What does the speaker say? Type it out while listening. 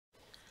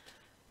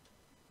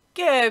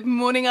Good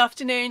morning,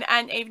 afternoon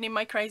and evening,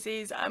 my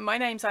crazies. My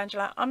name's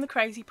Angela. I'm the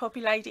Crazy Poppy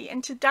Lady,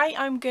 and today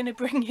I'm going to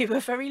bring you a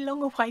very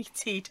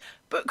long-awaited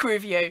book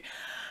review.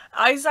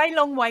 I say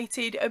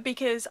long-awaited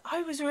because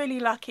I was really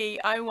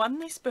lucky. I won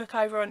this book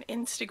over on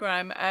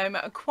Instagram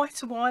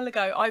quite a while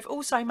ago. I've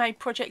also made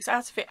projects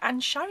out of it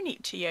and shown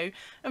it to you,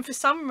 and for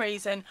some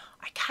reason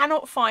I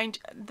cannot find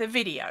the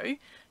video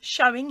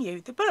showing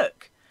you the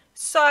book.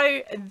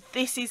 So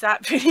this is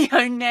that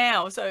video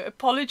now, so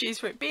apologies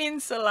for it being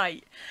so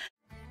late.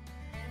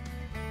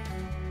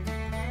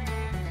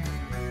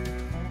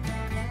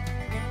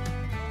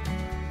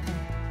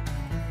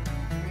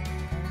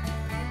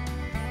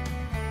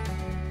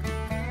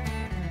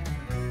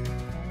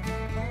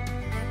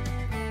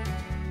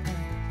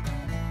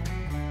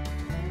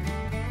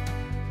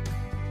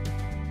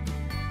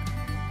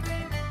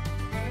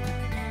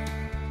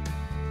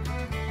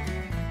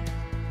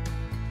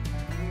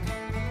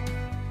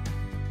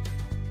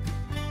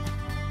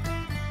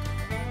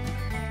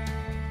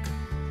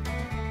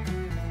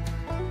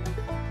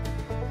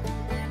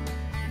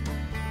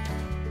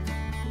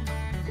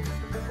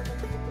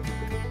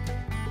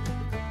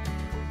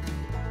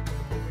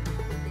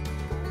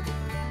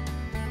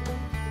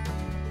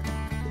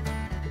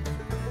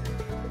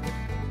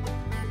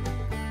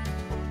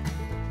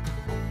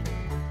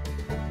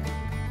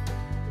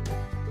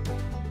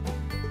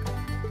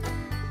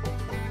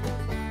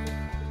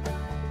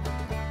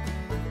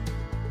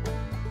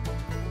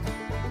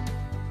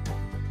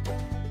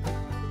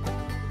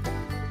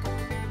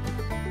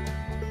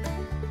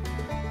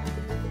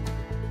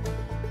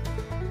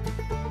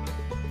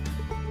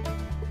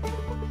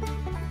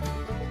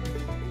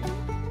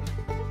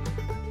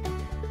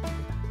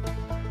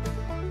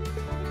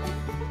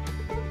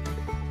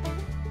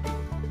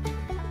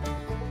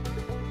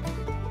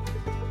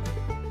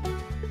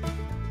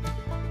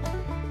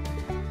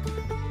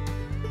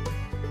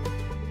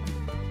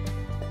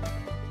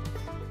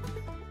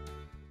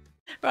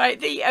 Right,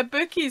 the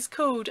book is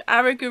called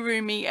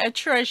AMIGURUMI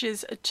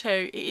Treasures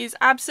 2. It is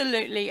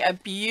absolutely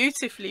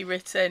beautifully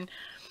written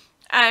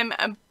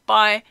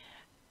by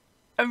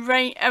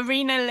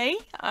Erinna Lee.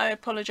 I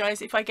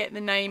apologise if I get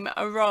the name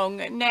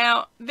wrong.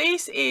 Now,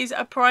 this is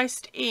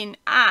priced in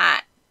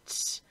at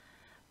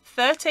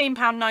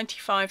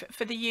 £13.95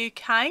 for the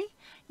UK.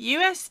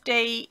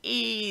 USD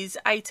is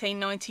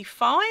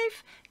 £18.95.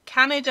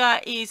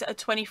 Canada is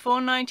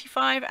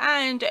 £24.95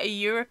 and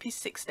Europe is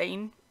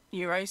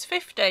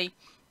 €16.50.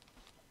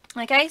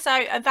 Okay,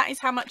 so that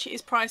is how much it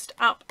is priced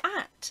up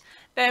at.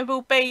 There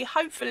will be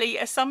hopefully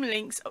some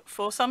links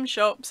for some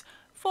shops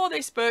for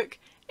this book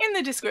in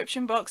the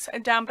description box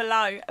down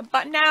below.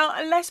 But now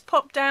let's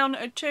pop down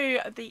to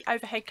the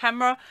overhead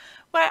camera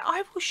where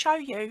I will show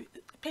you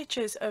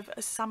pictures of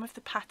some of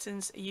the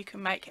patterns you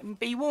can make, and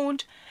be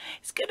warned,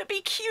 it's going to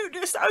be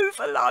cuteness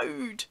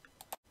overload.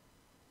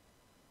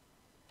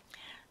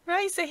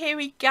 Right, so here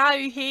we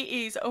go. Here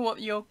is what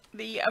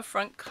the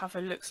front cover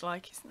looks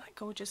like. Isn't that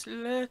gorgeous?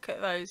 Look at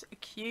those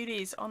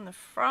cuties on the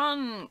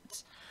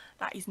front.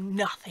 That is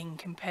nothing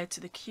compared to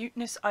the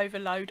cuteness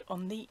overload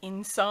on the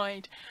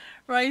inside.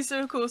 Right, so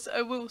of course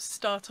we'll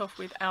start off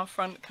with our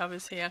front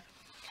covers here.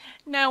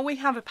 Now we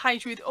have a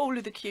page with all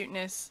of the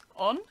cuteness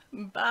on,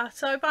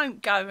 but I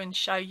won't go and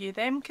show you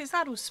them because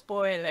that'll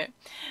spoil it.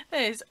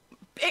 There's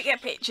bigger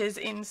pictures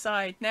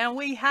inside. Now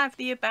we have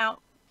the about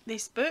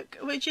this book,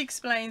 which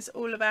explains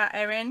all about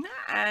Erina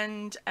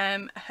and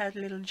her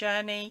little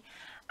journey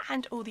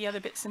and all the other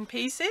bits and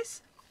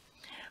pieces.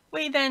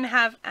 We then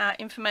have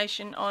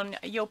information on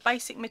your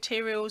basic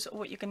materials,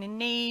 what you're going to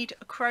need: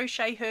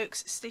 crochet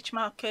hooks, stitch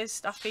markers,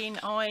 stuffing,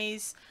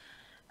 eyes,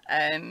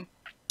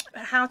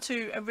 how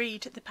to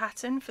read the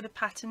pattern for the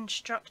pattern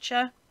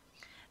structure.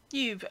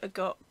 You've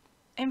got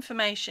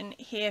information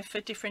here for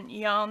different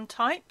yarn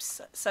types,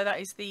 so that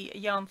is the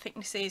yarn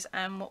thicknesses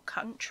and what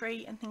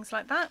country and things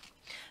like that,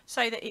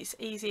 so that it's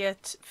easier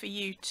for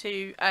you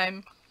to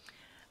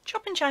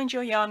chop and change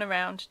your yarn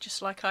around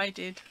just like I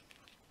did.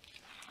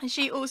 And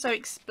she also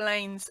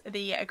explains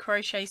the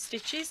crochet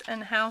stitches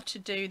and how to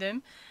do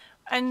them,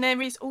 and there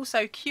is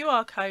also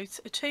QR codes,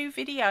 2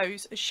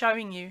 videos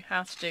showing you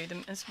how to do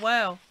them as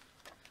well.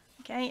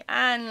 Okay,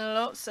 and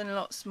lots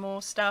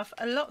more stuff,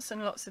 lots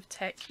and lots of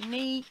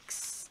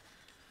techniques.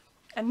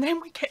 And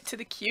then we get to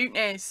the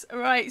cuteness.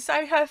 Right,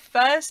 so her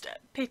first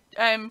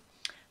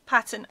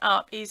pattern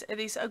up is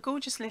this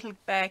gorgeous little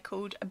bear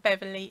called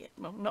Beverly.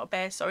 Well, not a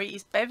bear, sorry,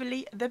 it's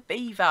Beverly the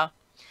Beaver.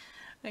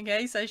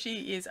 Okay, so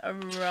she is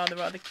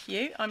rather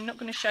cute. I'm not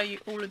going to show you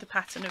all of the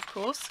pattern, of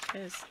course,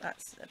 because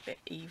that's a bit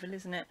evil,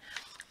 isn't it?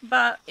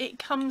 But it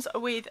comes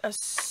with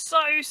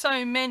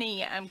so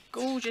many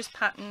gorgeous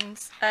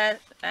patterns and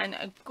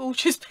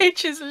gorgeous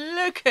pictures.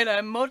 Look at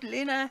her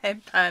modelling her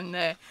headband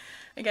there.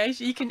 Okay,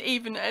 so you can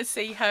even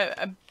see her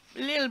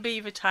little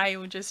beaver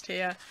tail just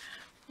here.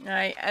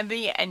 Right, and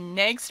the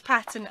next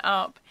pattern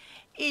up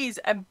is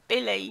a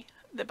Billy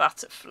the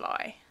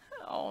butterfly.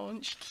 Oh,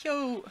 it's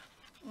cute.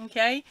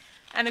 Okay,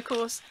 and of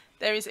course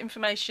there is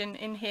information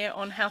in here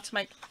on how to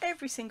make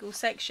every single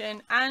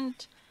section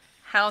and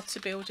how to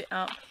build it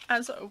up,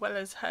 as well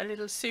as her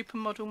little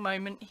supermodel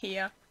moment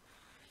here.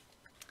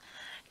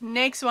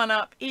 Next one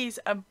up is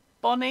a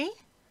Bonnie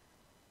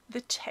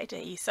the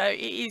teddy. So it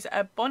is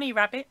a Bonnie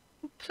rabbit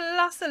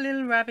plus a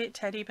little rabbit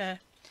teddy bear.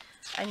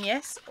 And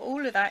yes,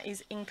 all of that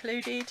is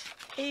included,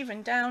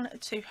 even down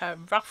to her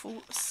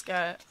ruffle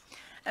skirt.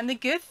 And the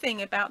good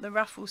thing about the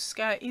ruffle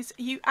skirt is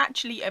you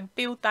actually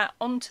build that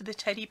onto the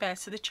teddy bear.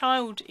 So the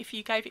child, if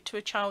you gave it to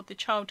a child, the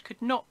child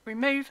could not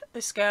remove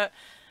the skirt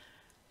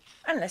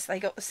unless they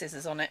got the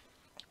scissors on it.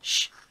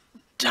 Shh,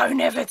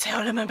 don't ever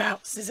tell them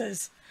about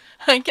scissors.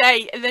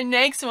 Okay, the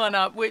next one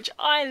up, which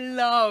I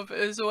love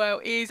as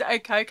well, is a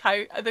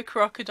Coco the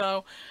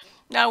crocodile.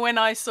 Now, when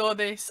I saw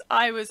this,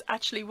 I was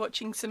actually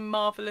watching some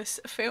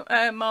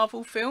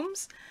Marvel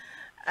films.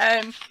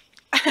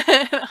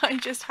 I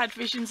just had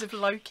visions of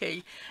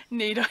Loki.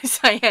 Need I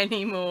say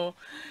any more?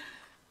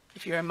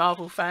 If you're a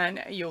Marvel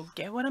fan, you'll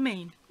get what I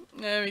mean.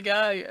 There we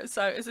go.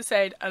 So, as I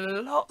said,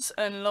 lots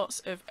and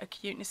lots of a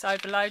cuteness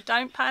overload.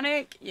 Don't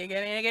panic. You're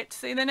going to get to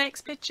see the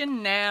next picture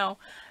now.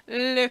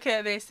 Look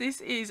at this.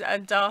 This is a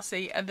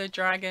Darcy the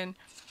dragon.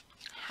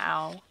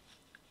 How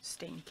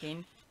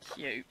stinking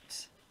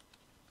cute.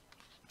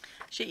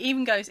 She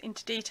even goes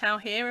into detail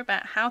here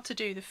about how to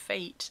do the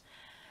feet,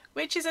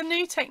 which is a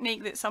new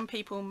technique that some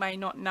people may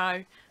not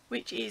know,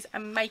 which is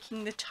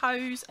making the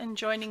toes and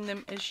joining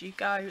them as you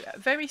go.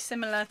 Very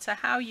similar to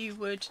how you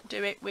would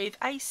do it with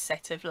a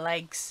set of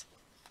legs.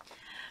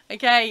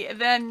 Okay,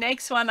 the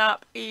next one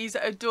up is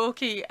a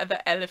Dorky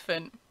the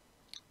elephant.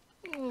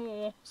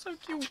 Oh, so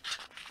cute.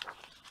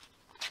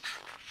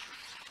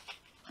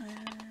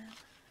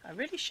 I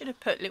really should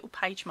have put little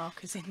page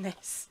markers in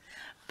this,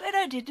 but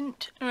I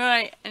didn't.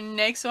 Right, and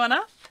next one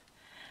up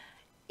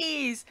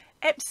is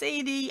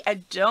Epsy the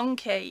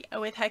donkey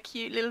with her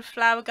cute little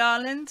flower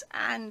garland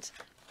and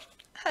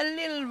her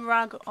little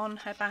rug on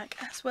her back,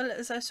 as well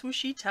as a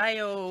swooshy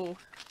tail.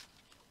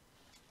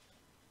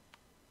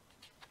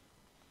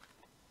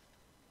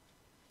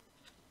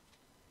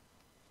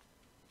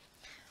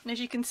 And as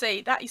you can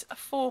see, that is a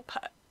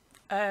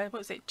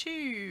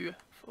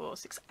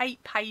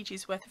 8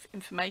 pages worth of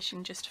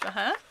information just for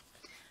her.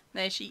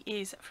 There she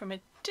is from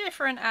a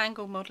different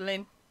angle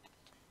modelling.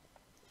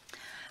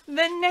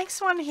 The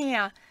next one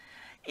here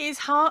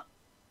is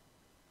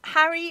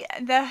Harry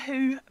the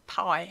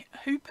Hoopoe.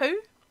 Hoopoe?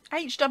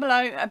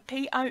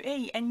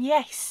 H-O-O-P-O-E. And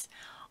yes,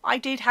 I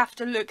did have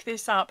to look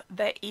this up.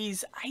 There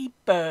is a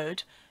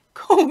bird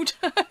called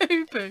a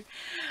hoopoe.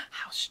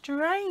 How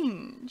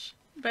strange.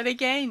 But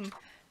again,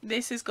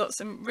 this has got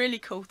some really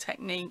cool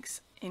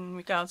techniques in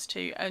regards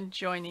to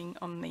joining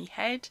on the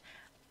head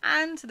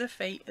and the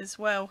feet as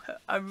well.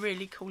 Are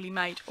really coolly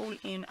made, all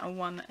in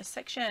one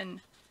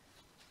section.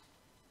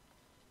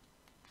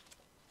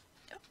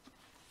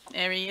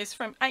 There he is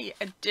from a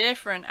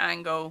different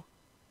angle.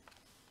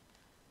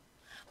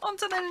 On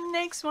to the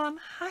next one,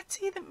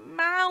 Hattie the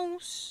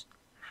mouse.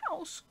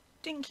 How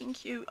stinking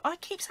cute. I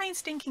keep saying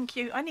stinking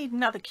cute. I need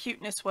another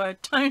cuteness word,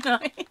 don't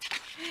I?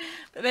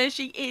 But there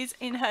she is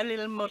in her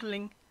little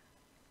modelling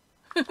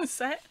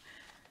set.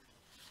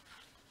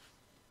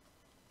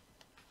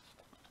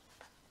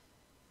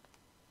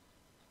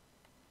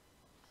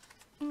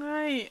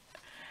 Right,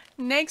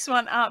 next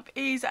one up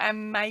is a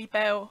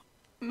Mabel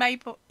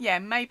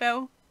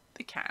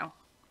the cow.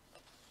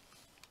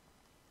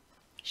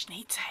 She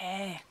needs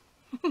hair.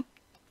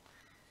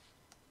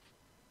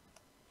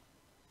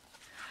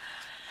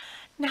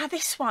 Now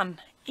this one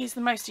is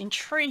the most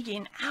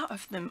intriguing out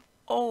of them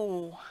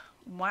all.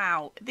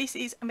 Wow, this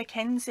is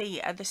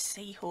Mackenzie the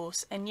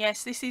seahorse, and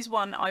yes, this is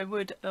one I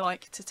would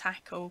like to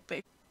tackle.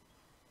 But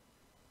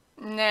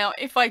now,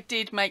 if I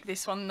did make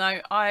this one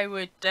though, I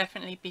would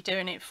definitely be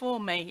doing it for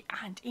me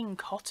and in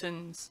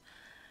cottons.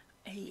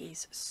 He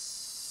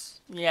is,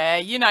 yeah,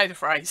 you know the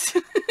phrase.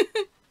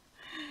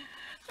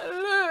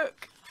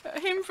 Look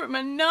at him from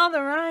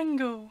another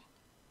angle.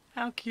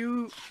 How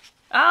cute.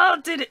 Oh,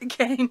 did it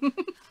again.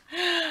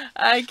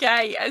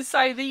 Okay,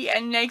 so the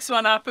next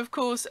one up, of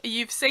course,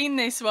 you've seen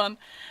this one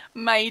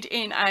made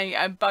in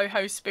a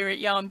boho spirit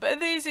yarn, but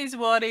this is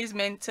what is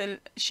meant to,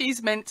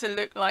 she's meant to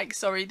look like.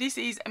 Sorry, this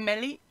is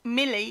Millie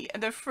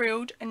the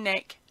frilled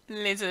neck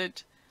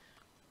lizard.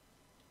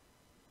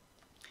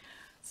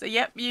 So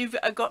yep, you've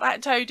got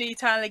that toe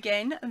detail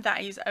again.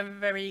 That is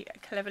very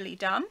cleverly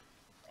done.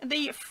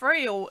 The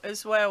frill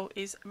as well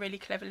is really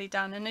cleverly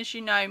done, and as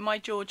you know, my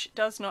George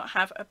does not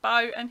have a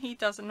bow and he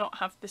does not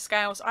have the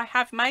scales. I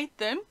have made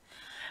them,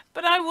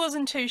 but I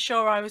wasn't too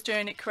sure I was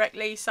doing it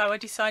correctly, so I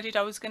decided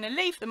I was going to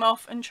leave them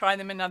off and try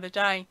them another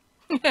day.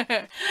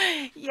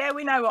 Yeah,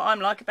 we know what I'm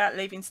like about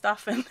leaving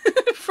stuff and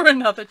for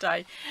another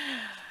day.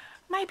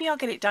 Maybe I'll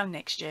get it done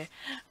next year.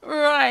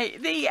 Right,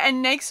 the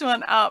next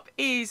one up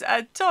is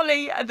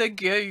Tolly the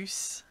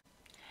goose.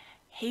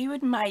 He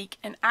would make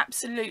an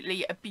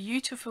absolutely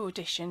beautiful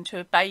addition to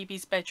a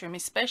baby's bedroom,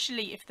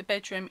 especially if the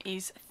bedroom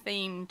is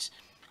themed.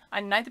 I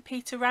know the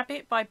Peter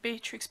Rabbit by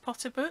Beatrix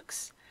Potter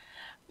books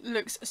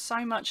looks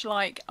so much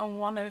like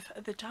one of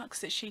the ducks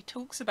that she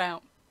talks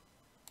about.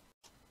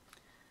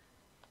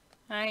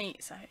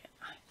 Right, so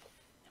I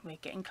We're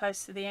getting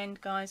close to the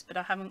end, guys, but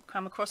I haven't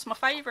come across my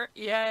favourite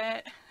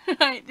yet.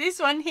 Right, this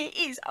one here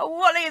is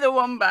Wally the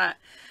Wombat.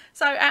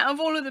 So out of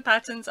all of the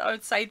patterns, I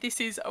would say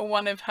this is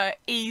one of her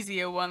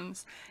easier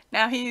ones.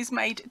 Now he is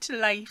made to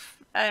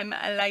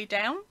lay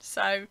down,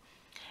 so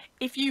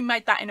if you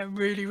made that in a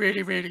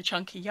really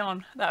chunky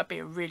yarn, that would be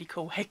a really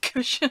cool head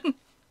cushion.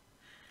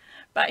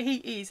 But he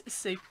is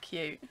super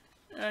cute.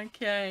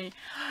 Okay,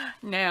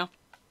 now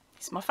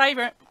it's my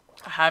favourite.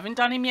 I haven't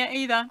done him yet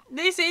either.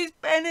 This is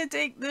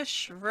Benedict the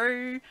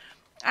Shrew,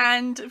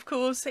 and of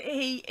course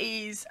he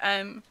is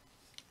a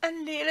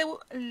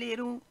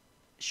little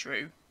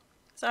shrew.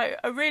 So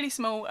a really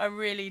small, a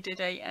really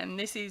diddy, and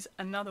this is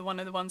another one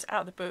of the ones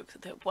out of the book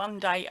that one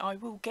day I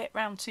will get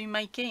round to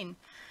making.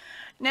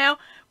 Now,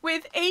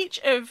 with each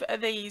of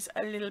these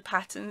little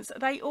patterns,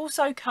 they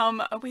also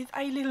come with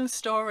a little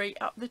story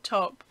up the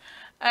top.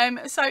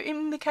 So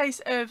in the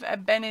case of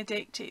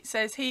Benedict, it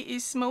says he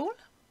is small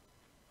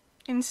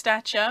in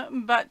stature,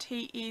 but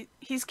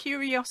his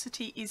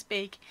curiosity is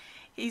big.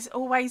 He's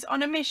always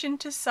on a mission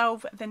to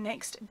solve the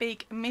next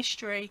big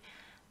mystery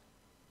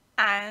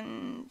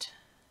and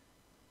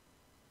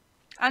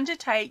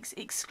undertakes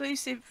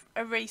exclusive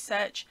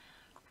research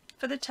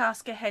for the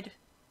task ahead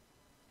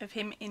of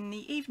him in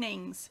the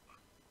evenings.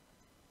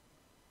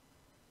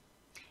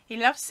 He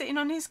loves sitting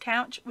on his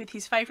couch with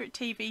his favourite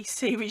TV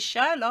series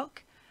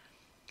Sherlock,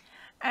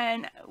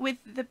 and with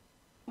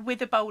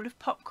a bowl of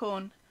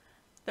popcorn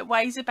that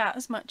weighs about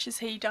as much as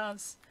he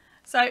does.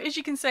 So as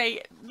you can see,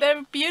 there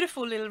are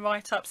beautiful little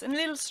write-ups and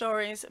little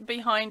stories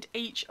behind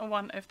each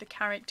one of the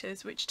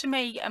characters, which to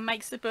me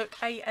makes the book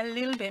a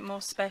little bit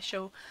more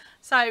special.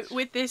 So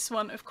with this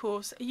one, of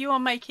course, you are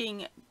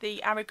making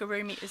the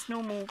amigurumi as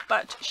normal,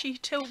 but she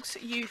talks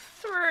you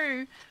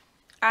through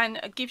and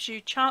gives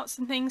you charts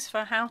and things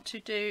for how to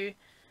do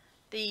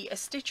the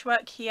stitch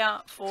work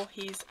here for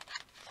his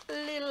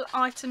little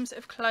items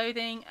of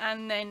clothing,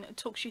 and then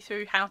talks you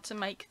through how to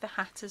make the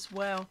hat as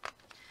well.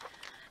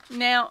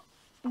 Now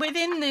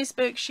within this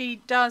book, she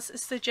does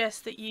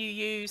suggest that you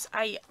use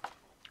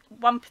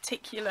one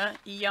particular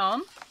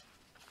yarn,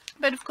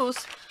 but of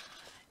course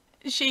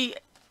she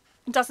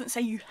doesn't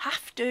say you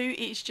have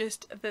to. It's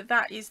just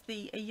that is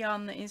the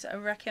yarn that is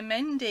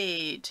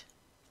recommended.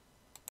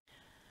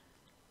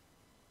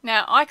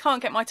 Now I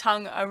can't get my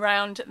tongue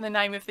around the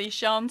name of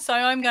these yarns, so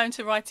I'm going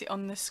to write it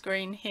on the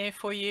screen here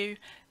for you,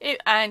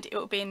 and it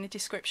will be in the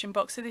description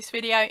box of this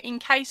video in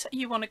case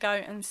you want to go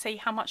and see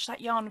how much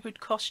that yarn would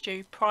cost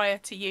you prior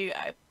to you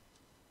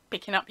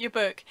picking up your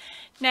book.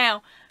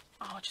 Now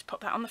I'll just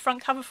pop that on the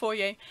front cover for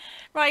you.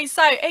 Right,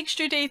 so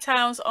extra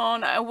details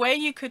on where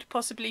you could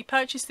possibly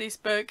purchase this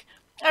book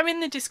are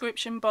in the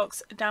description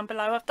box down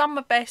below. I've done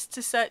my best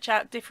to search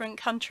out different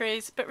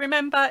countries, but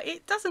remember,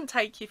 it doesn't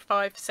take you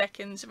 5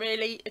 seconds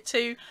really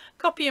to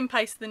copy and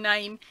paste the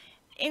name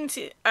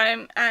into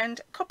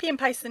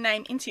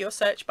your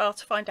search bar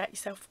to find out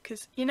yourself,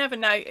 because you never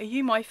know,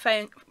 you might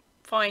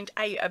find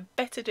a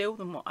better deal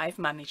than what I've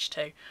managed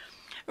to.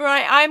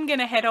 Right, I'm going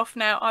to head off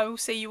now. I will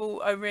see you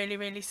all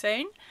really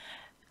soon.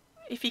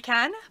 If you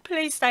can,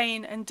 please stay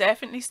in and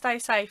definitely stay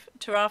safe.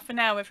 Ta-ra for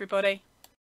now, everybody.